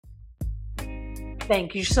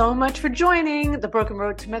Thank you so much for joining The Broken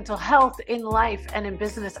Road to Mental Health in Life and in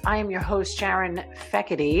Business. I am your host, Sharon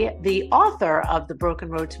Fekete, the author of The Broken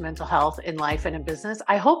Road to Mental Health in Life and in Business.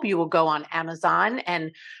 I hope you will go on Amazon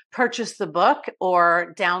and purchase the book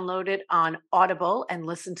or download it on Audible and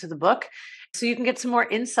listen to the book so you can get some more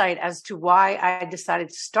insight as to why I decided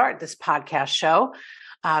to start this podcast show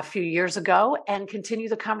a few years ago and continue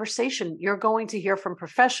the conversation. You're going to hear from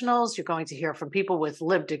professionals. You're going to hear from people with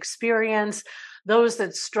lived experience, those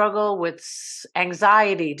that struggle with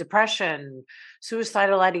anxiety, depression,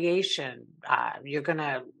 suicidal ideation. You're going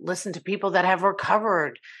to listen to people that have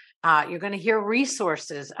recovered. You're going to hear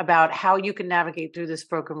resources about how you can navigate through this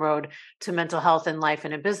broken road to mental health in life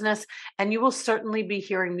and in business. And you will certainly be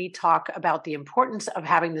hearing me talk about the importance of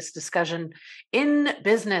having this discussion in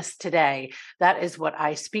business today. That is what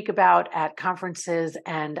I speak about at conferences,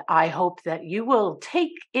 and I hope that you will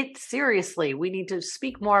take it seriously. We need to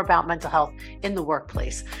speak more about mental health in the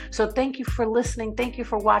workplace. So thank you for listening. Thank you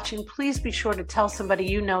for watching. Please be sure to tell somebody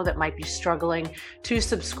you know that might be struggling to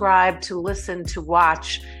subscribe, to listen, to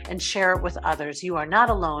watch, and share it with others. You are not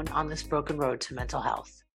alone on this broken road to mental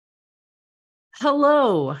health.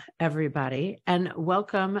 Hello, everybody, and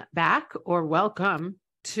welcome back or welcome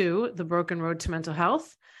to the Broken Road to Mental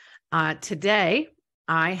Health. Today,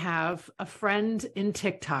 I have a friend in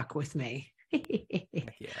TikTok with me.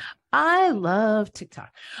 I love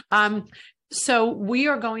TikTok. So we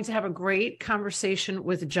are going to have a great conversation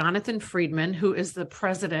with Jonathan Friedman, who is the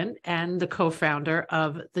president and the co-founder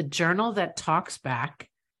of the Journal That Talks Back,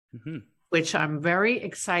 which I'm very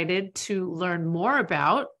excited to learn more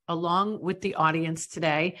about along with the audience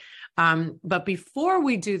today. But before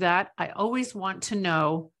we do that, I always want to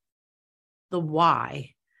know the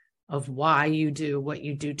why of why you do what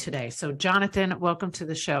you do today. So Jonathan, welcome to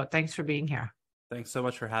the show. Thanks for being here. Thanks so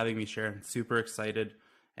much for having me, Sharon. Super excited.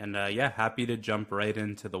 And happy to jump right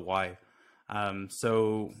into the why.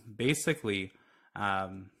 So basically,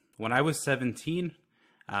 when I was 17,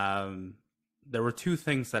 there were two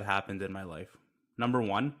things that happened in my life. Number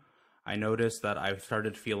one, I noticed that I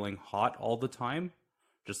started feeling hot all the time,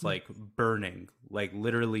 just like burning, like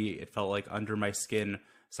literally it felt like under my skin,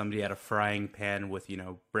 somebody had a frying pan with,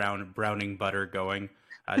 browning butter going,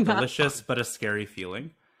 delicious, but a scary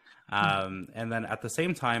feeling. And then at the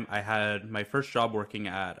same time, I had my first job working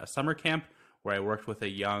at a summer camp where I worked with a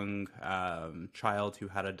young child who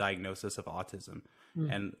had a diagnosis of autism.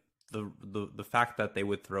 And the fact that they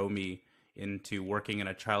would throw me into working in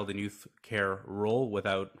a child and youth care role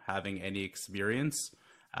without having any experience,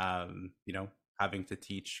 having to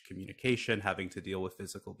teach communication, having to deal with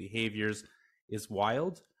physical behaviors is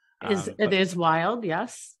wild. It is wild,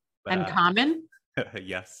 yes. And common.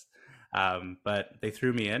 Yes. But they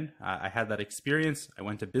threw me in. I had that experience. I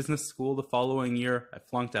went to business school the following year. I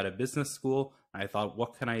flunked out of business school. I thought,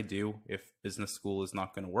 what can I do if business school is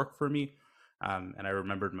not going to work for me? And I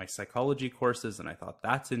remembered my psychology courses, and I thought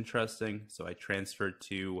that's interesting. So I transferred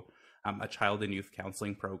to a child and youth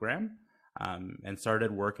counseling program and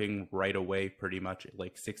started working right away, pretty much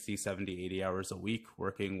like 60, 70, 80 hours a week,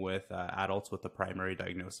 working with adults with the primary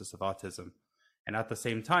diagnosis of autism. And at the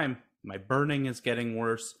same time, my burning is getting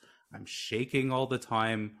worse. I'm shaking all the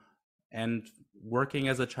time, and working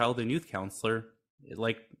as a child and youth counselor,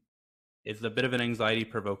 it's a bit of an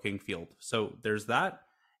anxiety-provoking field. So there's that.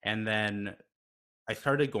 And then I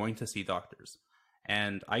started going to see doctors,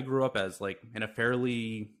 and I grew up as in a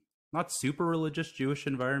fairly not super religious Jewish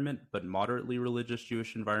environment, but moderately religious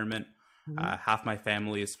Jewish environment. Half my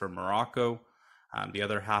family is from Morocco. The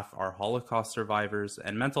other half are Holocaust survivors,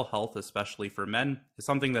 and mental health, especially for men, is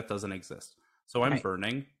something that doesn't exist. So I'm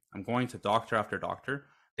burning. I'm going to doctor after doctor.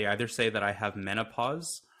 They either say that I have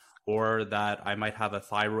menopause or that I might have a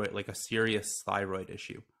thyroid, like a serious thyroid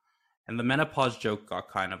issue. And the menopause joke got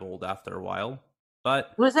kind of old after a while.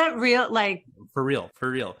 But was that real? For real.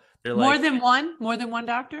 They're more than one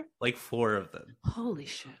doctor? Like 4 of them. Holy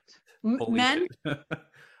shit. Holy men? Shit.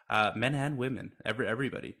 Men and women,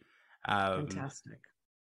 everybody. Fantastic.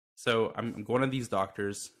 So I'm going to these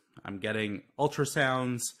doctors. I'm getting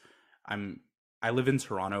ultrasounds. I live in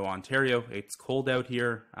Toronto, Ontario. It's cold out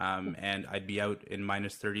here, and I'd be out in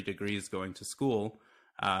minus 30 degrees going to school,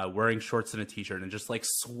 wearing shorts and a t-shirt and just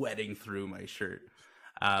sweating through my shirt.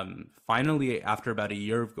 Finally, after about a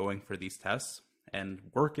year of going for these tests and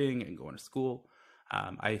working and going to school,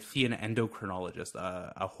 I see an endocrinologist,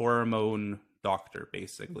 a hormone doctor,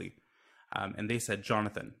 basically. And they said,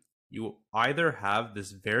 Jonathan, you either have this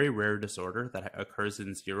very rare disorder that occurs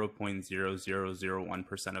in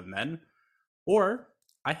 0.0001% of men, or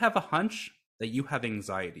I have a hunch that you have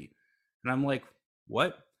anxiety. And I'm like,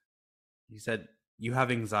 what? He said, you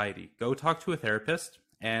have anxiety. Go talk to a therapist.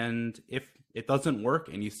 And if it doesn't work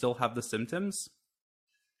and you still have the symptoms,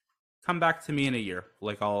 come back to me in a year.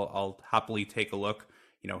 Like I'll happily take a look.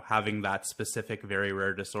 You know, having that specific very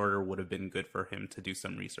rare disorder would have been good for him to do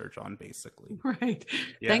some research on, basically. Right.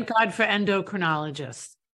 Yeah. Thank God for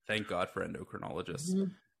endocrinologists. Thank God for endocrinologists.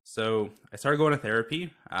 Mm-hmm. So I started going to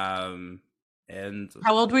therapy. And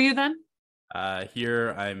how old were you then?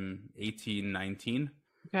 Here I'm 18, 19.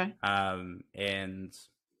 Okay. And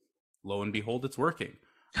lo and behold, it's working.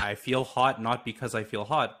 I feel hot, not because I feel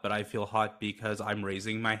hot, but I feel hot because I'm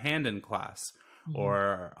raising my hand in class,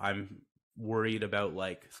 or I'm worried about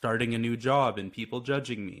like starting a new job and people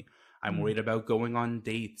judging me. I'm worried about going on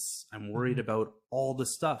dates. I'm worried about all the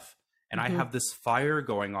stuff. And I have this fire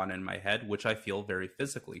going on in my head, which I feel very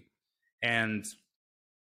physically. And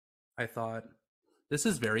I thought, this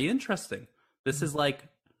is very interesting. This is like,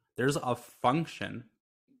 there's a function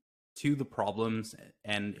to the problems,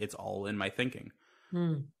 and it's all in my thinking.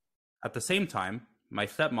 At the same time, my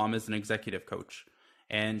stepmom is an executive coach,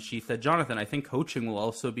 and she said, Jonathan, I think coaching will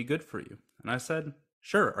also be good for you. And I said,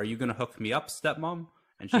 sure. Are you going to hook me up, stepmom?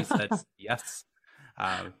 And she said, yes.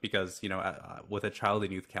 Because, you know, with a child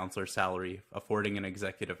and youth counselor salary, affording an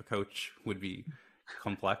executive coach would be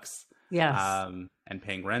complex. Yes. And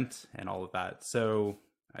paying rent and all of that. So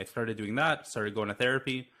I started doing that, started going to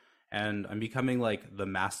therapy, and I'm becoming like the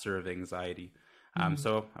master of anxiety.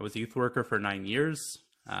 So I was a youth worker for 9 years,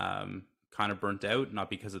 kind of burnt out, not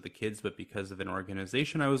because of the kids, but because of an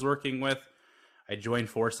organization I was working with. I joined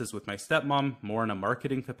forces with my stepmom, more in a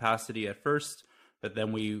marketing capacity at first, but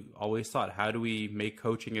then we always thought, how do we make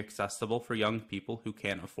coaching accessible for young people who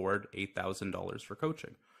can't afford $8,000 for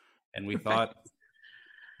coaching? And we thought,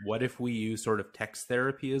 what if we use sort of text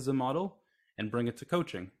therapy as a model and bring it to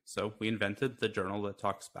coaching? So we invented the journal that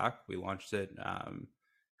talks back. We launched it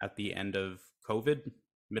at the end of COVID,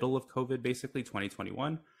 middle of COVID, basically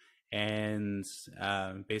 2021. And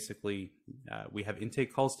basically, we have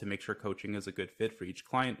intake calls to make sure coaching is a good fit for each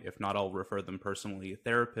client. If not, I'll refer them personally to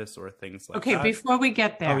therapists or things like that. Okay, before we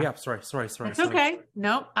get there. Oh, yeah. Sorry. It's okay.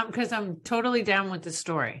 No, because I'm totally down with the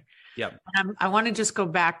story. Yeah. I want to just go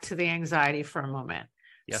back to the anxiety for a moment.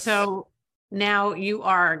 Yes. So now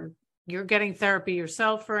you're getting therapy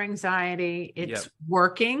yourself for anxiety. It's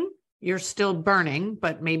working. You're still burning,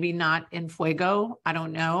 but maybe not in fuego. I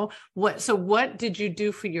don't know. What did you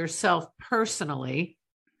do for yourself personally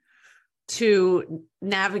to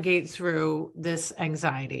navigate through this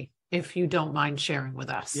anxiety, if you don't mind sharing with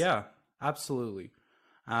us? Yeah, absolutely.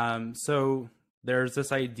 So there's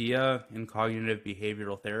this idea in cognitive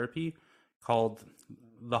behavioral therapy called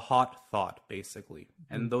the hot thought, basically.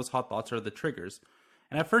 And those hot thoughts are the triggers.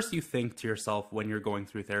 And at first you think to yourself when you're going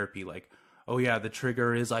through therapy, like, oh yeah, the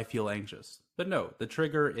trigger is I feel anxious. But no, the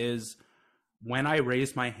trigger is when I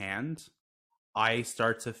raise my hand, I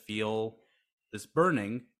start to feel this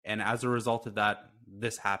burning. And as a result of that,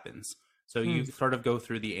 this happens. So you sort of go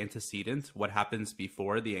through the antecedent, what happens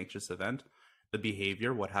before the anxious event, the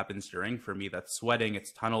behavior, what happens during. For me, that's sweating,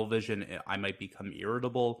 it's tunnel vision. I might become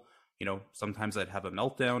irritable. You know, sometimes I'd have a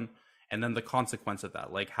meltdown. And then the consequence of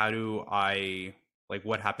that, like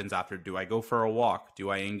what happens after? Do I go for a walk? Do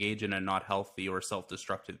I engage in a not healthy or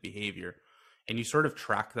self-destructive behavior? And you sort of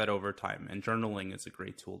track that over time. And journaling is a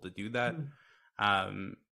great tool to do that.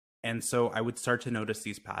 And so I would start to notice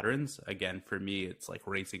these patterns. Again, for me, it's like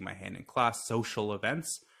raising my hand in class, social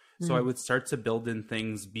events. So I would start to build in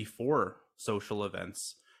things before social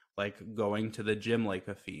events, like going to the gym like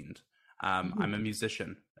a fiend. I'm a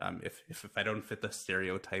musician, if I don't fit the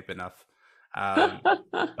stereotype enough.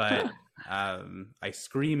 But I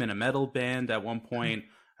scream in a metal band at one point.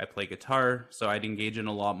 I play guitar, so I'd engage in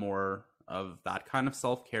a lot more of that kind of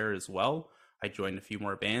self-care as well. I joined a few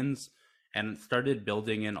more bands and started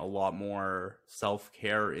building in a lot more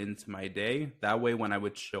self-care into my day. That way, when I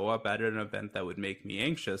would show up at an event that would make me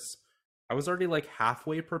anxious, I was already like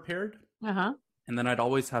halfway prepared. And then I'd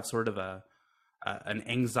always have sort of an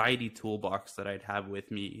anxiety toolbox that I'd have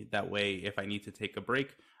with me. That way, if I need to take a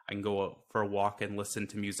break, I can go for a walk and listen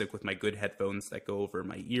to music with my good headphones that go over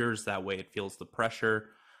my ears. That way it feels the pressure.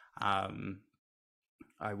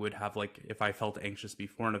 I would have, like, if I felt anxious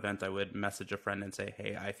before an event, I would message a friend and say,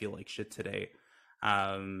 hey, I feel like shit today.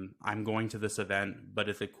 I'm going to this event, but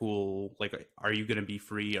is it cool? Like, are you going to be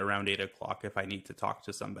free around 8:00 if I need to talk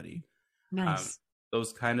to somebody? Nice.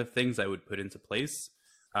 Those kind of things I would put into place.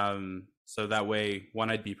 So that way,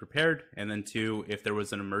 one, I'd be prepared. And then two, if there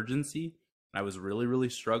was an emergency, I was really, really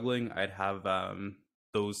struggling, I'd have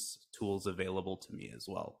those tools available to me as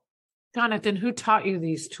well. Jonathan, who taught you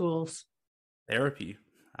these tools? Therapy.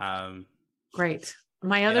 Great.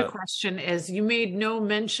 My other Yeah. question is, you made no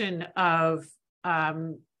mention of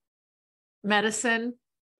medicine,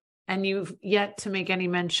 and you've yet to make any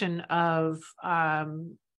mention of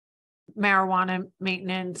marijuana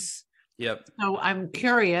maintenance. Yep. So I'm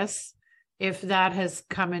curious if that has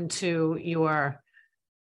come into your,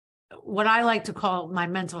 what I like to call my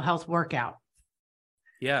mental health workout.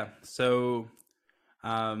 Yeah. So,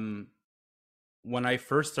 when I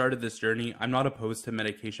first started this journey, I'm not opposed to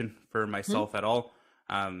medication for Mhm. myself at all.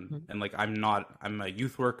 And like, I'm a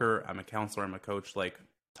youth worker, I'm a counselor, I'm a coach. Like,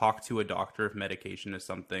 talk to a doctor if medication is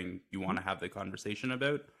something you want to have the conversation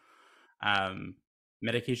about. Um,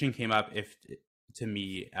 Medication came up if to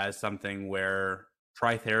me as something where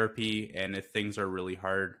try therapy, and if things are really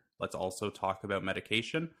hard, let's also talk about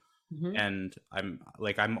medication. Mhm. And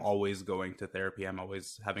I'm always going to therapy, I'm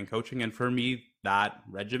always having coaching, and for me that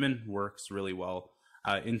regimen works really well.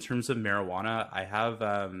 In terms of marijuana, I have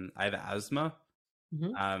asthma.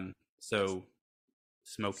 Mhm. So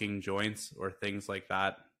smoking joints or things like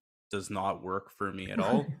that does not work for me at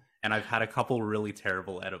all, and I've had a couple really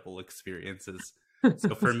terrible edible experiences.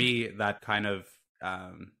 So for me that kind of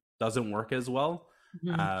doesn't work as well.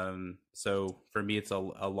 Mhm. So for me it's a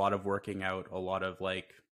lot of working out, a lot of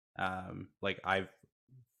like I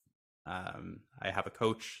have a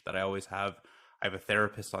coach that I always have. I have a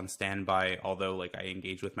therapist on standby, although like I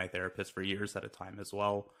engage with my therapist for years at a time as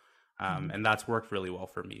well. Mhm. And that's worked really well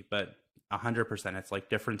for me. But 100%, it's like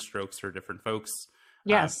different strokes for different folks. Um,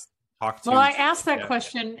 Yes. talk Well, to, I asked that yeah,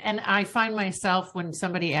 question, and I find myself, when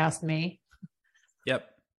somebody asked me,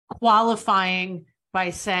 yep, qualifying by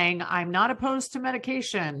saying, I'm not opposed to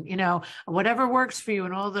medication, whatever works for you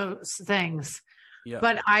and all those things. yep,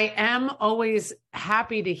 But I am always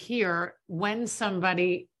happy to hear when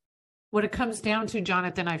somebody, what it comes down to,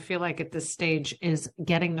 Jonathan, I feel like at this stage is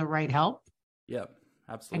getting the right help. yep,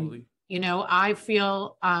 And, absolutely. I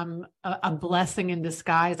feel a blessing in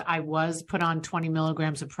disguise. I was put on 20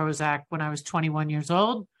 milligrams of Prozac when I was 21 years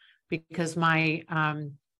old because my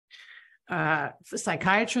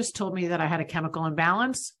psychiatrist told me that I had a chemical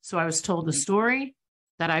imbalance. So I was told a Mhm. story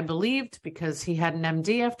that I believed because he had an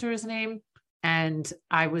MD after his name. And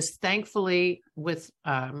I was thankfully with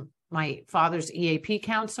my father's EAP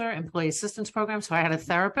counselor, employee assistance program. So I had a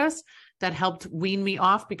therapist that helped wean me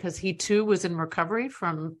off because he too was in recovery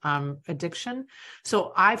from addiction.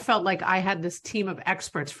 So I felt like I had this team of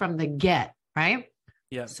experts from the get, right?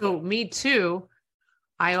 Yep, So me too,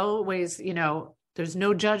 I always, there's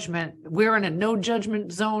no judgment. We're in a no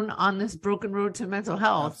judgment zone on this broken road to mental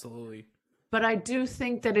health. absolutely. But I do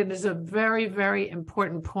think that it is a very, very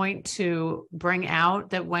important point to bring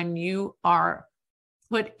out that when you are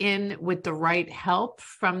put in with the right help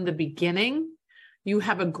from the beginning, you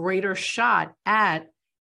have a greater shot at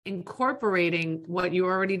incorporating what you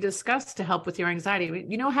already discussed to help with your anxiety. I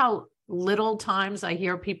mean, you know how little times I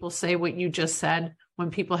hear people say what you just said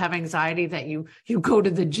when people have anxiety, that you go to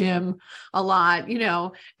the gym a lot,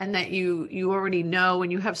 and that you already know,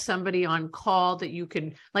 and you have somebody on call that you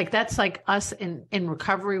can, like, that's like us in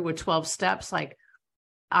recovery with 12 steps. Like,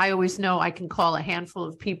 I always know I can call a handful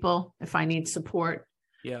of people if I need support.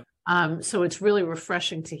 Yeah, So it's really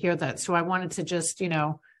refreshing to hear that. So I wanted to just,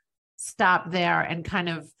 stop there and kind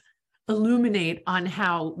of illuminate on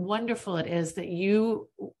how wonderful it is that you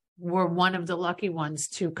were one of the lucky ones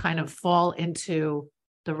to kind of fall into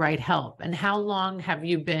the right help. And how long have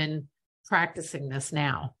you been practicing this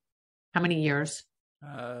now? How many years?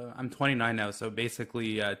 I'm 29 now, so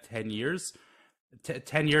basically 10 years.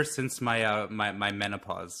 10 years since my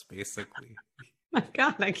menopause, basically. My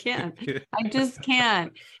God, I can't. I just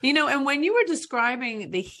can't. And when you were describing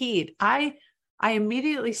the heat, I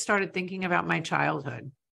immediately started thinking about my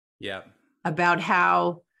childhood, Yeah, about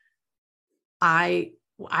how I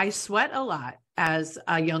I sweat a lot as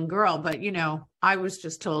a young girl, but I was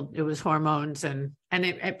just told it was hormones, and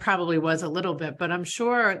it probably was a little bit, but I'm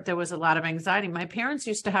sure there was a lot of anxiety. My parents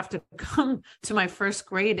used to have to come to my first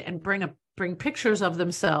grade and bring pictures of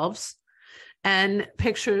themselves and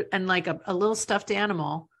picture and like a little stuffed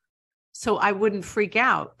animal so I wouldn't freak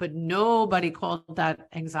out, but nobody called that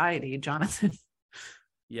anxiety, Jonathan.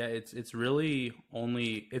 yeah, it's really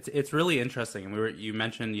only it's really interesting. And you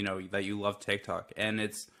mentioned that you love TikTok, and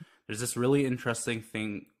there's this really interesting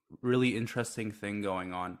thing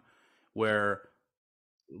going on where,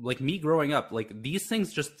 like, me growing up, like, these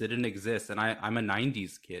things just didn't exist, and I'm a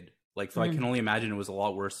 90s kid, like, so I can Mm, only imagine it was a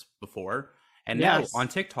lot worse before. And now on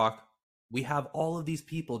yes. TikTok we have all of these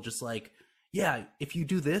people just like, yeah, if you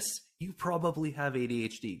do this you probably have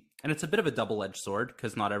ADHD. And it's a bit of a double-edged sword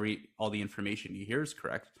because not all the information you hear is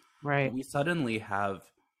correct. But Right. we suddenly have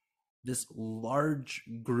this large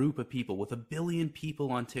group of people with 1 billion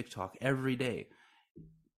people on TikTok every day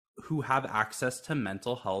who have access to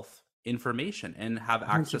mental health information and have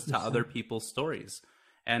access 100%. to other people's stories.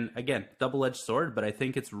 And again, double-edged sword, but I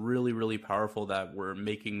think it's really, really powerful that we're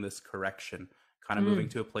making this correction, kind of moving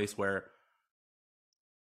to a place where,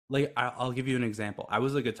 like, I'll give you an example. I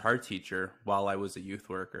was a guitar teacher while I was a youth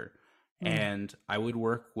worker, and I would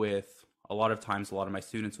work with, a lot of my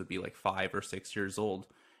students would be like 5 or 6 years old.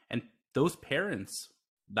 And those parents,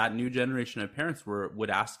 that new generation of parents would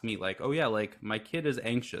ask me like, oh yeah, like my kid is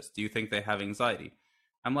anxious. Do you think they have anxiety?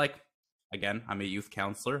 I'm like, again, I'm a youth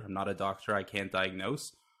counselor. I'm not a doctor. I can't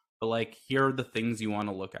diagnose. But like, here are the things you want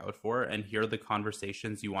to look out for. And here are the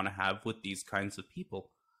conversations you want to have with these kinds of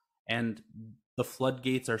people. And the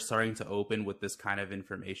floodgates are starting to open with this kind of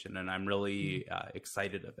information. And I'm really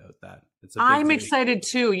excited about that. I'm excited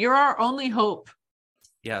too. You're our only hope.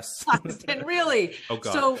 Yes. And really. Oh,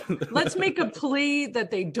 God. So let's make a plea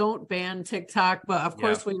that they don't ban TikTok. But of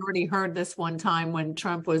course, we already heard this one time when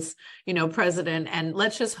Trump was, president. And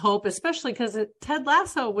let's just hope, especially because Ted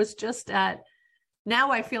Lasso was just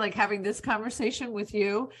now I feel like having this conversation with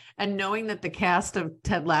you and knowing that the cast of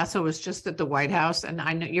Ted Lasso was just at the White House. And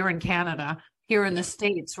I know you're in Canada, here in the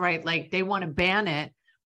States, right? Like they want to ban it,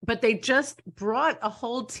 but they just brought a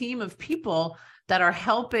whole team of people that are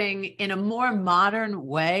helping in a more modern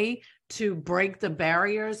way to break the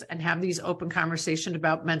barriers and have these open conversations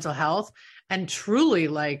about mental health. And truly,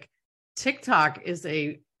 like, TikTok is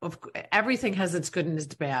everything has its good and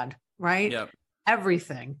its bad, right? Yep.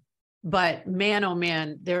 Everything. But man, oh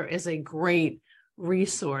man, there is a great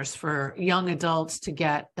resource for young adults to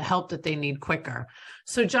get the help that they need quicker.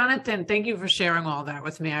 So Jonathan, thank you for sharing all that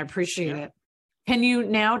with me. I appreciate it. Can you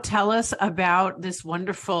now tell us about this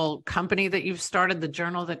wonderful company that you've started, the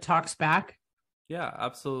Journal That Talks Back? Yeah,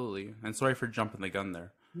 absolutely. And sorry for jumping the gun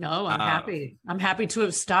there. No, I'm happy. I'm happy to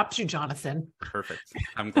have stopped you, Jonathan. Perfect.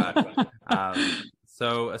 I'm glad.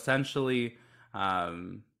 So essentially,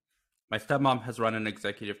 my stepmom has run an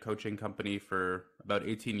executive coaching company for about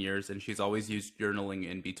 18 years, and she's always used journaling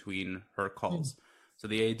in between her calls. So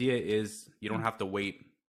the idea is you don't have to wait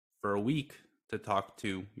for a week to talk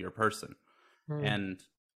to your person. And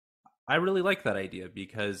I really like that idea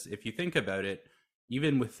because if you think about it,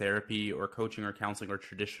 even with therapy or coaching or counseling or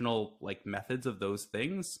traditional like methods of those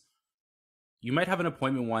things, you might have an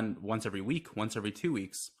appointment once every week, once every 2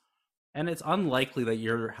 weeks. And it's unlikely that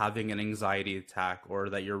you're having an anxiety attack or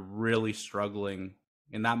that you're really struggling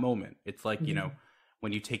in that moment. It's like,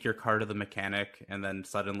 when you take your car to the mechanic and then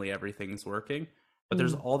suddenly everything's working. But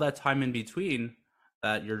there's all that time in between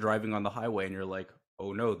that you're driving on the highway and you're like,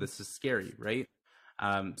 oh no, this is scary, right?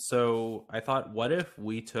 So I thought, what if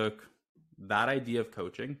we took that idea of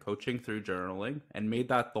coaching through journaling, and made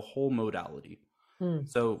that the whole modality?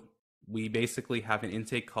 So we basically have an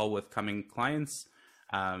intake call with coming clients,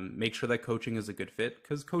 make sure that coaching is a good fit,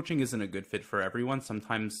 because coaching isn't a good fit for everyone.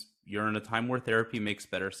 Sometimes you're in a time where therapy makes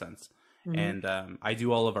better sense. And I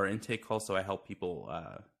do all of our intake calls, so I help people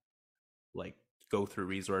go through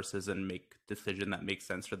resources and make decision that makes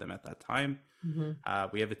sense for them at that time.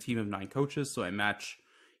 We have a team of 9 coaches, so I match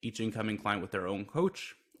each incoming client with their own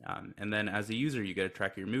coach. And then as a user, you get to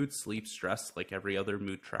track your mood, sleep, stress, like every other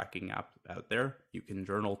mood tracking app out there. You can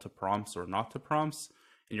journal to prompts or not to prompts,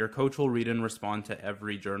 and your coach will read and respond to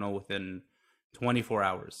every journal within 24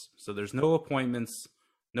 hours. So there's no appointments,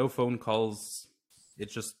 no phone calls.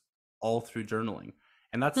 It's just all through journaling.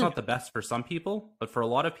 And that's not the best for some people, but for a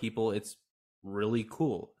lot of people, it's really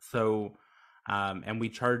cool. So, and we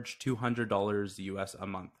charge $200 US a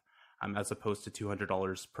month, as opposed to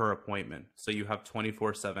 $200 per appointment. So you have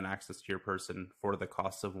 24/7 access to your person for the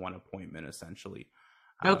cost of one appointment, essentially.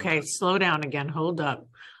 Okay, slow down again. Hold up.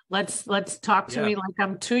 Let's talk to me like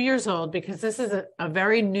I'm 2 years old, because this is a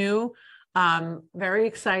very new, very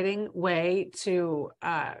exciting way to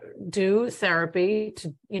do therapy.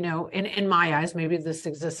 To in my eyes, maybe this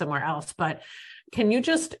exists somewhere else, but can you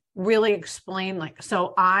just really explain,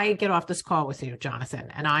 so I get off this call with you,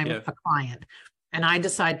 Jonathan, and I'm a client, and I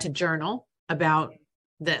decide to journal about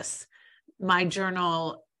this. My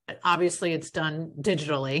journal, obviously it's done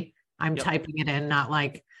digitally. I'm typing it in, not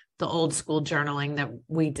like the old school journaling that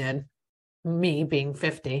we did, me being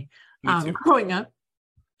 50, growing up.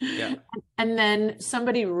 Yeah. And then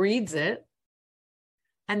somebody reads it.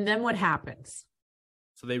 And then what happens?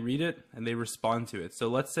 So they read it and they respond to it. So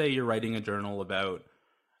let's say you're writing a journal about,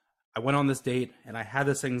 I went on this date and I had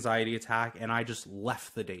this anxiety attack and I just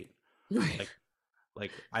left the date. Right.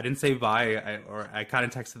 Like I didn't say bye, or I kind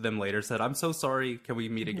of texted them later, said, I'm so sorry, can we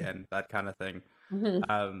meet again? That kind of thing.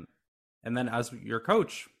 And then as your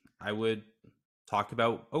coach, I would talk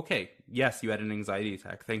about, okay, yes, you had an anxiety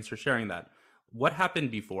attack. Thanks for sharing that. What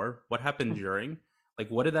happened before? What happened during? Like,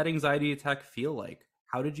 what did that anxiety attack feel like?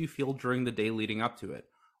 How did you feel during the day leading up to it?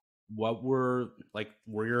 What were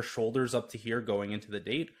your shoulders up to here going into the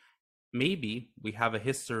date? Maybe we have a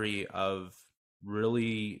history of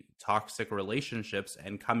really toxic relationships,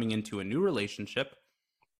 and coming into a new relationship,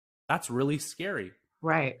 that's really scary.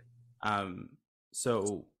 Right.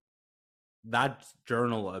 So that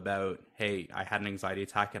journal about, hey, I had an anxiety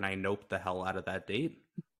attack and I noped the hell out of that date,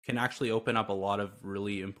 can actually open up a lot of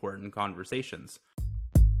really important conversations.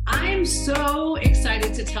 I'm so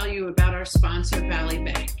excited to tell you about our sponsor, Valley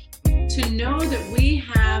Bank. To know that we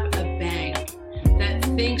have a bank that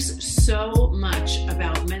thinks so much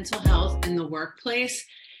about mental health in the workplace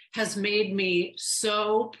has made me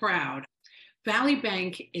so proud. Valley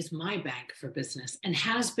Bank is my bank for business and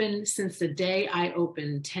has been since the day I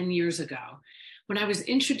opened 10 years ago. When I was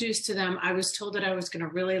introduced to them, I was told that I was going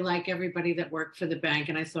to really like everybody that worked for the bank.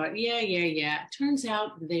 And I thought, yeah. Turns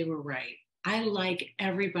out they were right. I like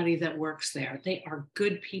everybody that works there. They are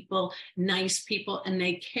good people, nice people, and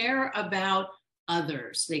they care about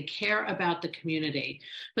others. They care about the community.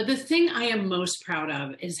 But the thing I am most proud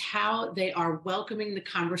of is how they are welcoming the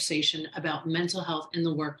conversation about mental health in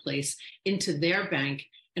the workplace into their bank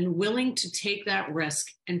and willing to take that risk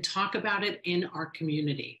and talk about it in our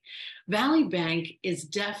community. Valley Bank is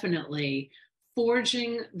definitely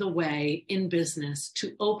forging the way in business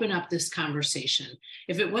to open up this conversation.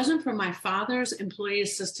 If it wasn't for my father's employee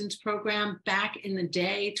assistance program back in the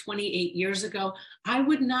day, 28 years ago, I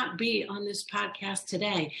would not be on this podcast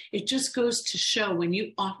today. It just goes to show when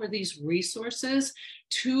you offer these resources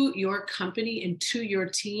to your company and to your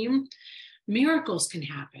team, miracles can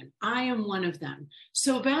happen. I am one of them.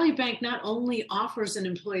 So Valley Bank not only offers an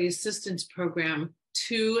employee assistance program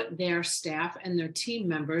to their staff and their team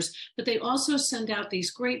members, but they also send out these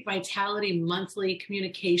great Vitality monthly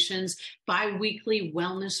communications, bi-weekly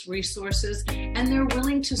wellness resources, and they're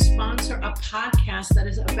willing to sponsor a podcast that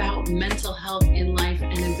is about mental health in life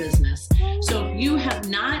and in business. So if you have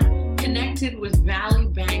not connected with Valley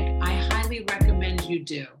Bank, I highly recommend you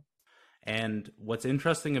do. And what's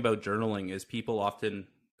interesting about journaling is people often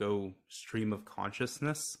go stream of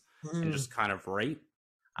consciousness and just kind of write.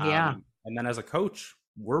 Yeah. And then as a coach,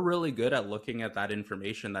 we're really good at looking at that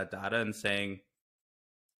information, that data, and saying,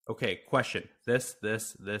 okay, question, this,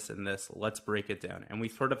 and this, let's break it down. And we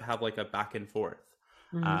sort of have like a back and forth.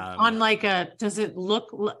 On like does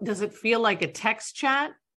it feel like a text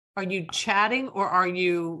chat? Are you chatting or are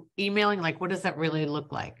you emailing? Like, what does that really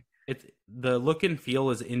look like? The look and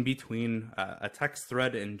feel is in between a text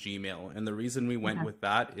thread and Gmail. And the reason we went with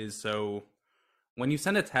that is so when you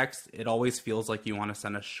send a text, it always feels like you want to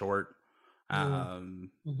send a short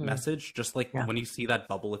message, just like when you see that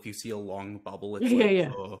bubble. If you see a long bubble, it's I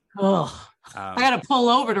gotta pull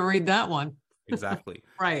over to read that one. Exactly.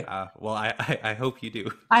 Right. Well, I hope you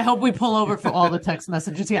do. I hope we pull over for all the text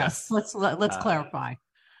messages. Yes. Let's clarify.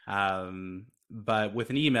 But with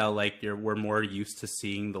an email, like we're more used to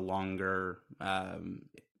seeing the longer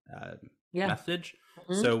message.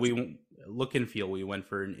 So we look and feel, we went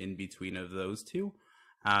for an in between of those two.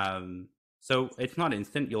 So it's not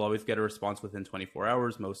instant. You'll always get a response within 24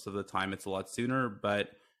 hours. Most of the time it's a lot sooner, but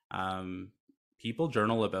people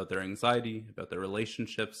journal about their anxiety, about their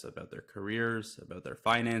relationships, about their careers, about their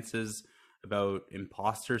finances, about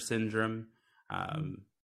imposter syndrome.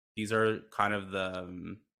 These are kind of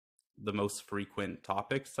the most frequent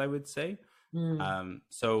topics, I would say.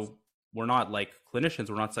 So we're not like clinicians,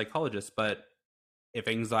 we're not psychologists, but if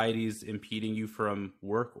anxiety is impeding you from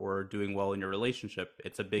work or doing well in your relationship,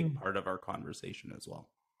 it's a big part of our conversation as well.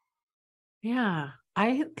 Yeah,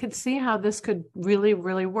 I could see how this could really,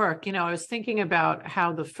 really work. You know, I was thinking about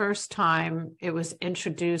how the first time it was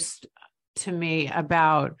introduced to me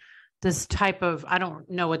about this type of, I don't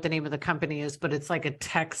know what the name of the company is, but it's like a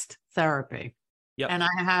text therapy. Yep. And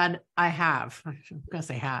I have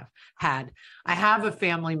a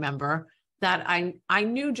family member that I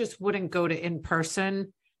knew just wouldn't go to in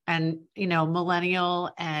person, and, you know, millennial.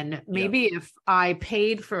 And maybe if I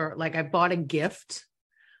paid for, like, I bought a gift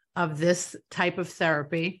of this type of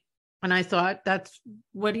therapy, and I thought that's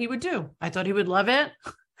what he would do. I thought he would love it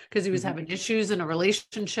because he was having issues in a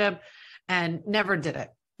relationship and never did it.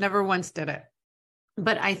 Never once did it.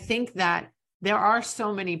 But I think that there are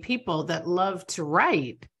so many people that love to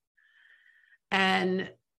write, and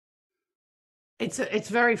it's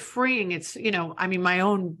very freeing. It's, you know, I mean, my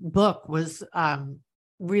own book was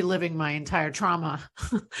reliving my entire trauma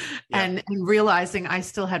and realizing I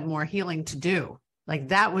still had more healing to do. Like,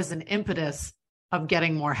 that was an impetus of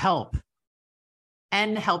getting more help.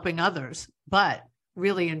 and helping others. But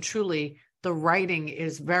really and truly, the writing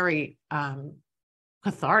is very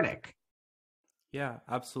cathartic. Yeah,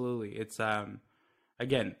 absolutely. It's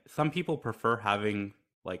again, some people prefer having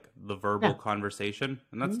like the verbal Yeah. conversation,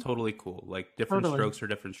 and that's Mhm. totally cool. Like different Totally. strokes are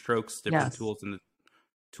different strokes, different Yes. tools in the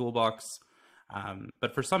toolbox.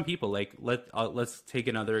 But for some people, like let's take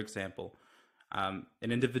another example. An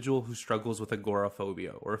individual who struggles with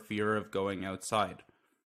agoraphobia or fear of going outside.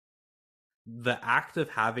 The act of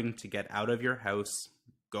having to get out of your house,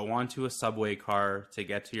 go onto a subway car to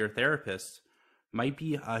get to your therapist might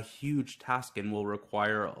be a huge task and will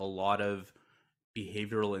require a lot of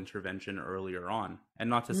behavioral intervention earlier on. And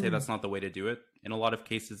not to say Mm. that's not the way to do it. In a lot of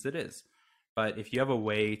cases, it is. But if you have a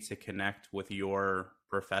way to connect with your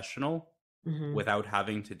professional Mm-hmm. without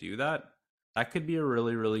having to do that, that could be a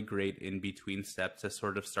really, really great in between step to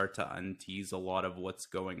sort of start to untease a lot of what's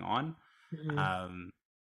going on. Mm-hmm. Um,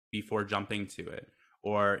 Before jumping to it.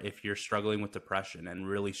 Or if you're struggling with depression and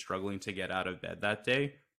really struggling to get out of bed that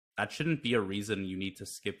day, that shouldn't be a reason you need to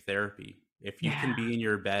skip therapy. If you can Yeah. be in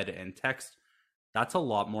your bed and text, that's a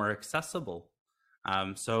lot more accessible.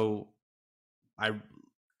 So I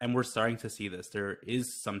and we're starting to see this. There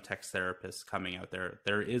is some text therapists coming out there.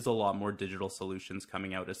 There is a lot more digital solutions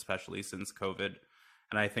coming out, especially since COVID.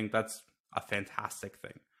 And I think that's a fantastic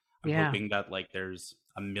thing. I'm Yeah. hoping that like there's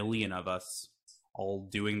a million of us all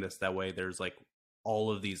doing this that way. There's like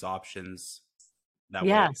all of these options that way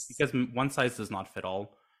Yes. because one size does not fit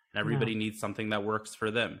all, and No. everybody needs something that works for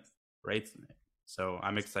them, right? So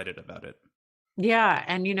I'm excited about it. Yeah.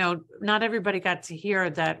 And, not everybody got to hear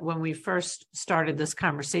that when we first started this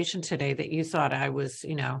conversation today, that you thought I was,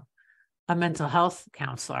 a mental health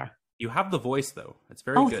counselor. You have the voice though. It's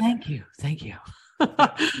very Oh, good. thank you. Thank you.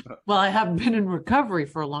 Well, I haven't been in recovery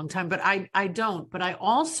for a long time, but I don't. But I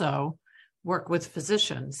also work with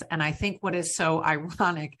physicians. And I think what is so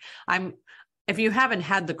ironic, if you haven't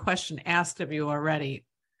had the question asked of you already,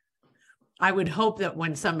 I would hope that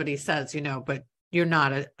when somebody says, but you're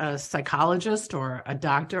not a psychologist or a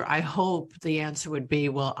doctor, I hope the answer would be,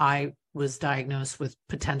 well, I was diagnosed with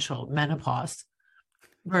potential menopause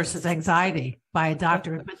versus anxiety by a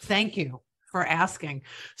doctor. But thank you for asking.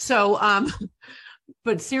 So,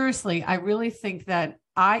 but seriously, I really think that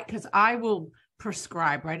because I will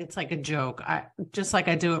prescribe, right? It's like a joke. Just like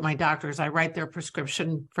I do at my doctors, I write their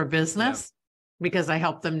prescription for business because I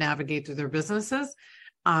help them navigate through their businesses.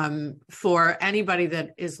 For anybody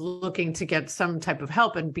that is looking to get some type of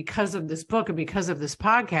help. And because of this book and because of this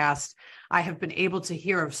podcast, I have been able to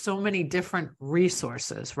hear of so many different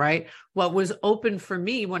resources, right? What was open for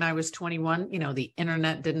me when I was 21, the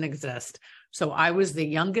internet didn't exist. So I was the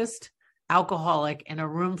youngest alcoholic in a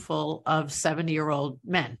room full of 70-year-old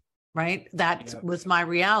men, right? That was my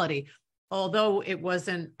reality. Although it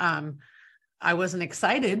wasn't, I wasn't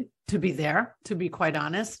excited to be there, to be quite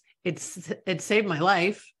honest. It saved my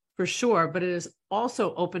life for sure, but it has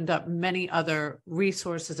also opened up many other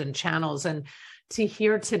resources and channels. And to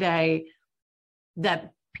hear today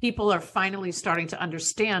that people are finally starting to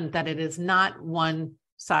understand that it is not one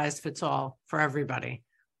size fits all for everybody,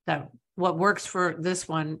 that what works for this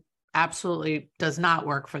one absolutely does not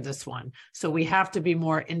work for this one. So we have to be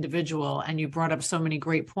more individual. And you brought up so many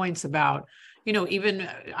great points about, even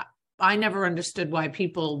I never understood why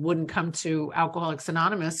people wouldn't come to Alcoholics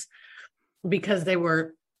Anonymous because they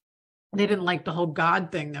didn't like the whole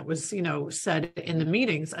God thing that was, said in the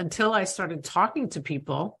meetings until I started talking to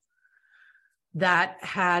people that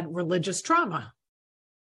had religious trauma.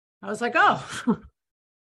 I was like, oh,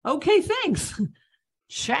 okay, thanks.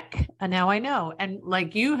 Check. And now I know. And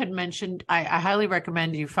like you had mentioned, I highly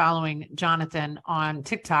recommend you following Jonathan on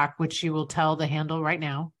TikTok, which you will tell the handle right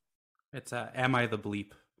now. It's Am I the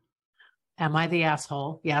Bleep? Am I the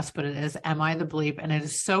asshole? Yes, but it is Am I the Bleep? And it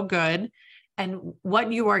is so good. And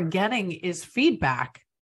what you are getting is feedback,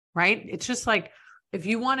 right? It's just like, if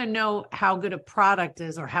you want to know how good a product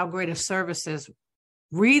is or how great a service is,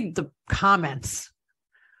 read the comments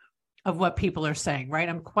of what people are saying, right?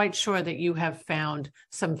 I'm quite sure that you have found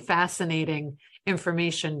some fascinating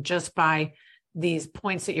information just by these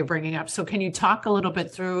points that you're bringing up. So can you talk a little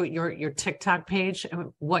bit through your TikTok page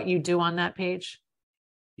and what you do on that page?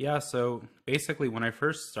 Yeah, so basically when I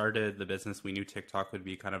first started the business, we knew TikTok would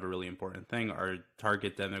be kind of a really important thing. Our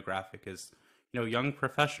target demographic is, young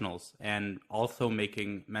professionals and also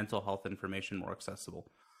making mental health information more accessible.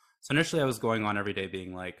 So initially I was going on every day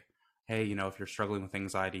being like, hey, if you're struggling with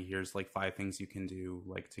anxiety, here's like 5 things you can do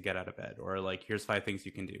like to get out of bed, or like here's 5 things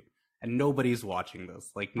you can do. And nobody's watching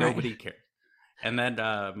this. Like nobody cares. And then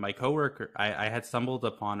my coworker, I had stumbled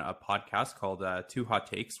upon a podcast called Two Hot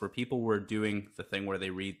Takes, where people were doing the thing where they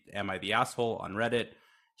read "Am I the Asshole" on Reddit,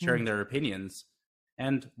 sharing their opinions.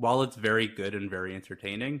 And while it's very good and very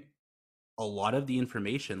entertaining, a lot of the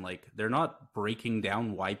information, like, they're not breaking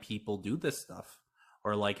down why people do this stuff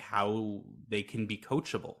or like how they can be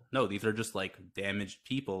coachable. No, these are just like damaged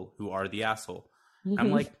people who are the asshole. I'm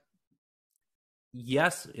like,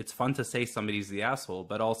 yes, it's fun to say somebody's the asshole,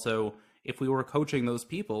 but also if we were coaching those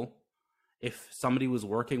people, if somebody was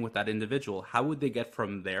working with that individual, how would they get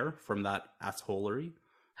from there, from that assholery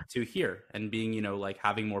to here and being, like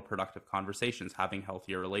having more productive conversations, having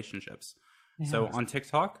healthier relationships? So on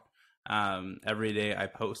TikTok, every day I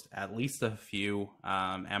post at least a few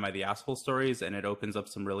Am I the Asshole stories, and it opens up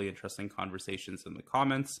some really interesting conversations in the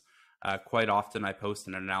comments. Quite often I post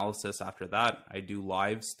an analysis after that. I do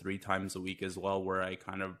lives 3 times a week as well, where I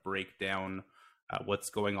kind of break down what's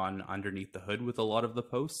going on underneath the hood with a lot of the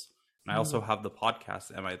posts. And I also have the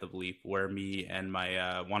podcast, Am I the Bleep, where me and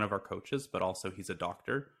my one of our coaches, but also he's a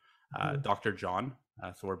doctor, Dr. John.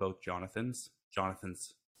 So we're both Jonathans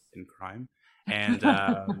in crime. And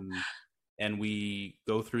and we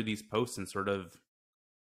go through these posts and sort of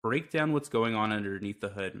break down what's going on underneath the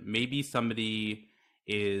hood. Maybe somebody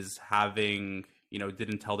is having,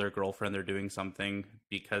 didn't tell their girlfriend they're doing something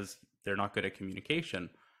because they're not good at communication.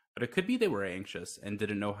 But it could be they were anxious and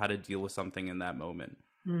didn't know how to deal with something in that moment.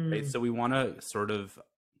 Right? So we want to sort of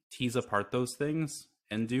tease apart those things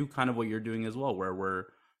and do kind of what you're doing as well, where we're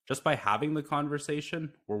just by having the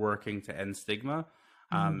conversation, we're working to end stigma.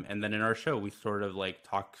 And then in our show, we sort of like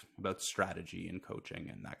talk about strategy and coaching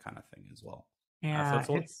and that kind of thing as well. Yeah,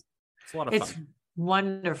 so it's a lot of fun. It's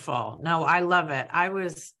wonderful. No, I love it. I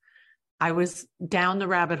was down the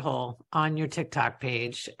rabbit hole on your TikTok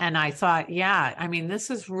page, and I thought, this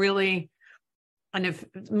is really, and if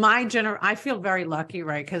I feel very lucky,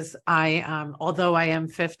 right? Because although I am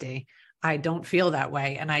 50, I don't feel that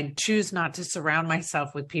way. And I choose not to surround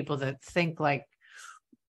myself with people that think like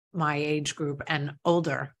my age group and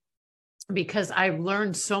older, because I've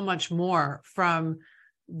learned so much more from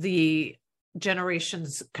the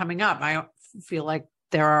generations coming up. I feel like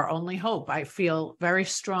they're our only hope. I feel very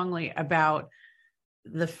strongly about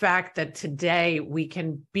the fact that today we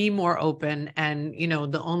can be more open, and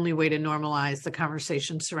the only way to normalize the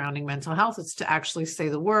conversation surrounding mental health is to actually say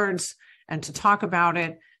the words and to talk about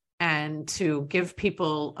it and to give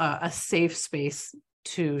people a safe space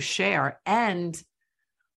to share, and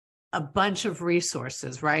a bunch of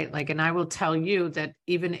resources, right? Like, and I will tell you that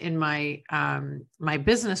even in my my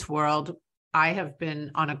business world, I have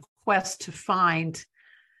been on a quest to find,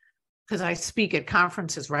 because I speak at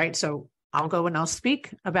conferences, right? So I'll go and I'll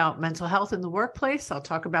speak about mental health in the workplace. I'll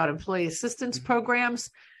talk about employee assistance programs.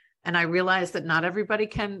 And I realize that not everybody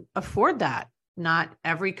can afford that. Not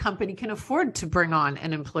every company can afford to bring on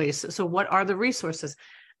an employee. So what are the resources?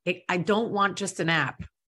 I don't want just an app.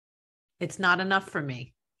 It's not enough for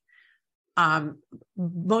me.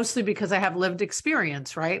 Mostly because I have lived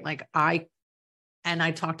experience, right? Like I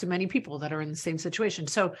talk to many people that are in the same situation.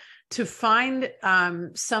 So to find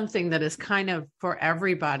something that is kind of for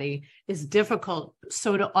everybody is difficult.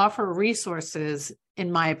 So to offer resources,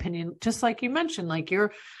 in my opinion, just like you mentioned, like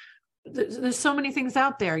there's so many things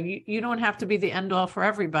out there. You don't have to be the end all for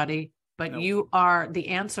everybody, but Nope. You are the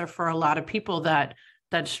answer for a lot of people that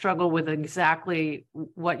struggle with exactly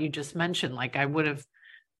what you just mentioned. Like I would have,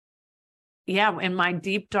 in my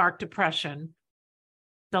deep, dark depression,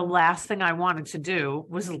 the last thing I wanted to do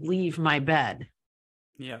was leave my bed.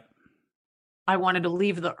 Yeah. I wanted to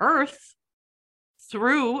leave the earth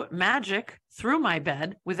through magic, through my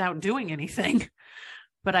bed without doing anything,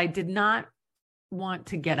 but I did not want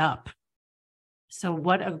to get up. So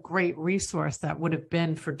what a great resource that would have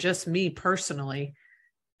been for just me personally.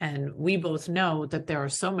 And we both know that there are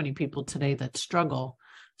so many people today that struggle.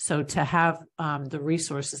 So to have the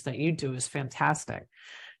resources that you do is fantastic.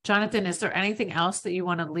 Jonathan, is there anything else that you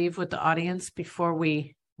want to leave with the audience before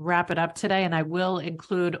we wrap it up today? And I will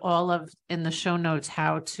include in the show notes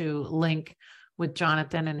how to link with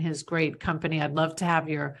Jonathan and his great company. I'd love to have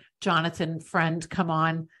your Jonathan friend come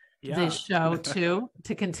on this show too,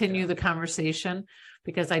 to continue the conversation,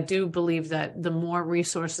 because I do believe that the more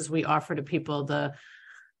resources we offer to people, the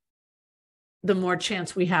more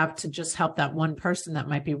chance we have to just help that one person that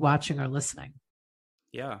might be watching or listening.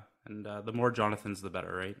 Yeah. And the more Jonathans, the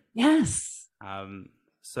better, right? Yes.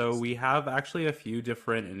 So we have actually a few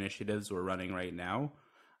different initiatives we're running right now.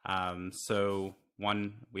 So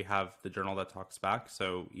one, we have the Journal That Talks Back.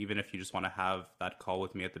 So even if you just want to have that call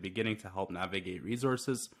with me at the beginning to help navigate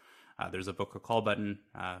resources, there's a book a call button,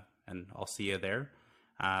 and I'll see you there.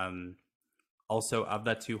 Also, of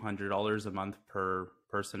that $200 a month per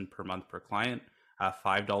person per month per client,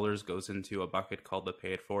 $5 goes into a bucket called the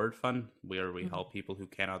Pay It Forward Fund, where we help people who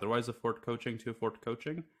can't otherwise afford coaching to afford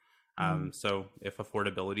coaching. So if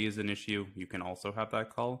affordability is an issue, you can also have that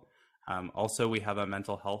call. Also, we have a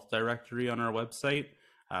mental health directory on our website.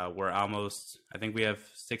 We're almost, I think we have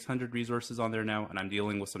 600 resources on there now, and I'm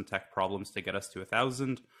dealing with some tech problems to get us to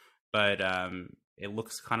 1,000. But it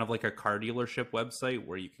looks kind of like a car dealership website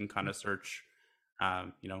where you can kind of search,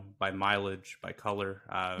 by mileage, by color.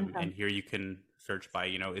 And here you can search by,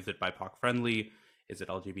 is it BIPOC friendly? Is it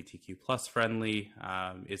LGBTQ plus friendly?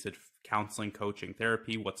 Is it counseling, coaching,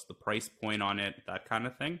 therapy? What's the price point on it? That kind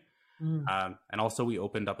of thing. And also we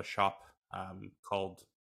opened up a shop called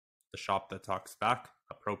The Shop That Talks Back,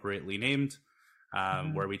 appropriately named,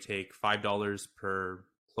 where we take $5 per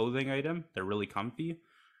clothing item. They're really comfy,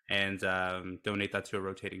 and donate that to a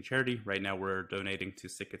rotating charity. Right now we're donating to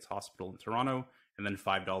Sick Kids Hospital in Toronto, and then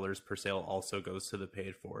 $5 per sale also goes to the Pay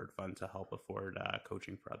It Forward Fund to help afford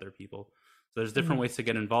coaching for other people. So there's different ways to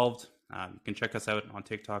get involved. You can check us out on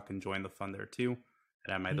TikTok and join the fund there too,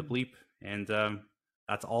 at Am I the Bleep. And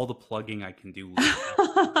that's all the plugging I can do.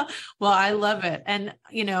 Well, I love it. And,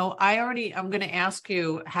 I'm going to ask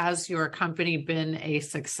you, has your company been a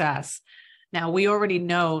success? Now, we already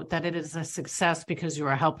know that it is a success because you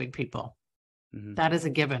are helping people. That is a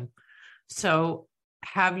given. So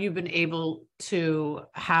have you been able to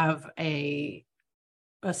have a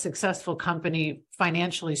successful company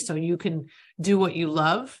financially so you can do what you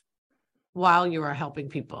love while you are helping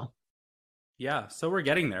people? Yeah, so we're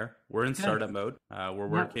getting there. We're in startup mode. We're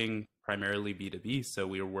working primarily B2B. So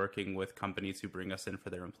we are working with companies who bring us in for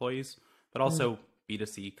their employees, but also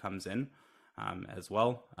B2C comes in as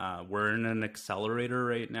well. We're in an accelerator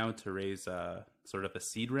right now to raise sort of a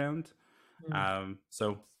seed round.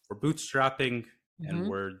 So we're bootstrapping and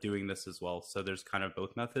we're doing this as well. So there's kind of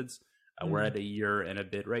both methods. We're at a year and a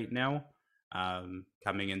bit right now,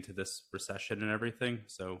 coming into this recession and everything.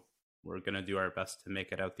 So we're going to do our best to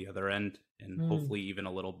make it out the other end and hopefully even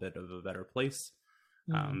a little bit of a better place.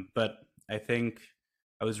 But I think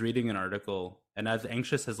I was reading an article, and as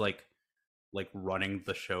anxious as like running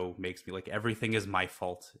the show makes me, like, everything is my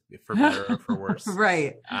fault, for better or for worse.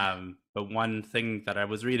 Right. But one thing that I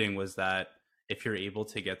was reading was that if you're able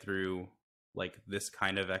to get through like this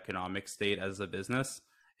kind of economic state as a business,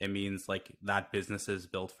 it means like that business is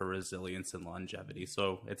built for resilience and longevity.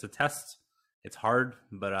 So it's a test. It's hard,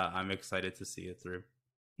 but I'm excited to see it through.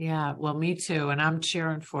 Yeah, well, me too. And I'm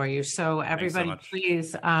cheering for you. So everybody,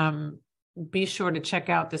 please be sure to check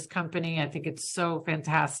out this company. I think it's so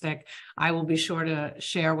fantastic. I will be sure to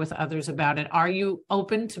share with others about it. Are you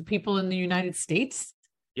open to people in the United States?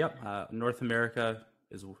 Yep. North America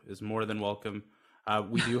is more than welcome.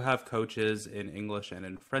 We do have coaches in English and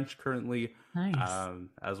in French currently. Nice.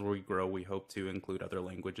 As we grow, we hope to include other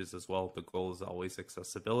languages as well. The goal is always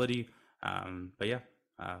accessibility. But yeah,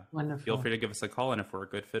 wonderful. Feel free to give us a call, and if we're a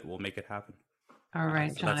good fit, we'll make it happen. All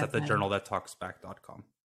right, so that's at thejournalthattalksback.com.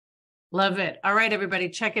 Love it. All right, everybody,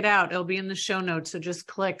 check it out. It'll be in the show notes, so just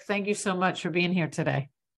click. Thank you so much for being here today.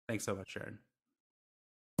 Thanks so much, Sharon.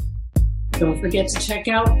 Don't forget to check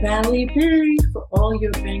out Valley Bank for all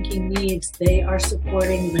your banking needs. They are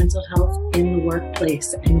supporting mental health in the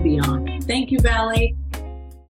workplace and beyond. Thank you, Valley.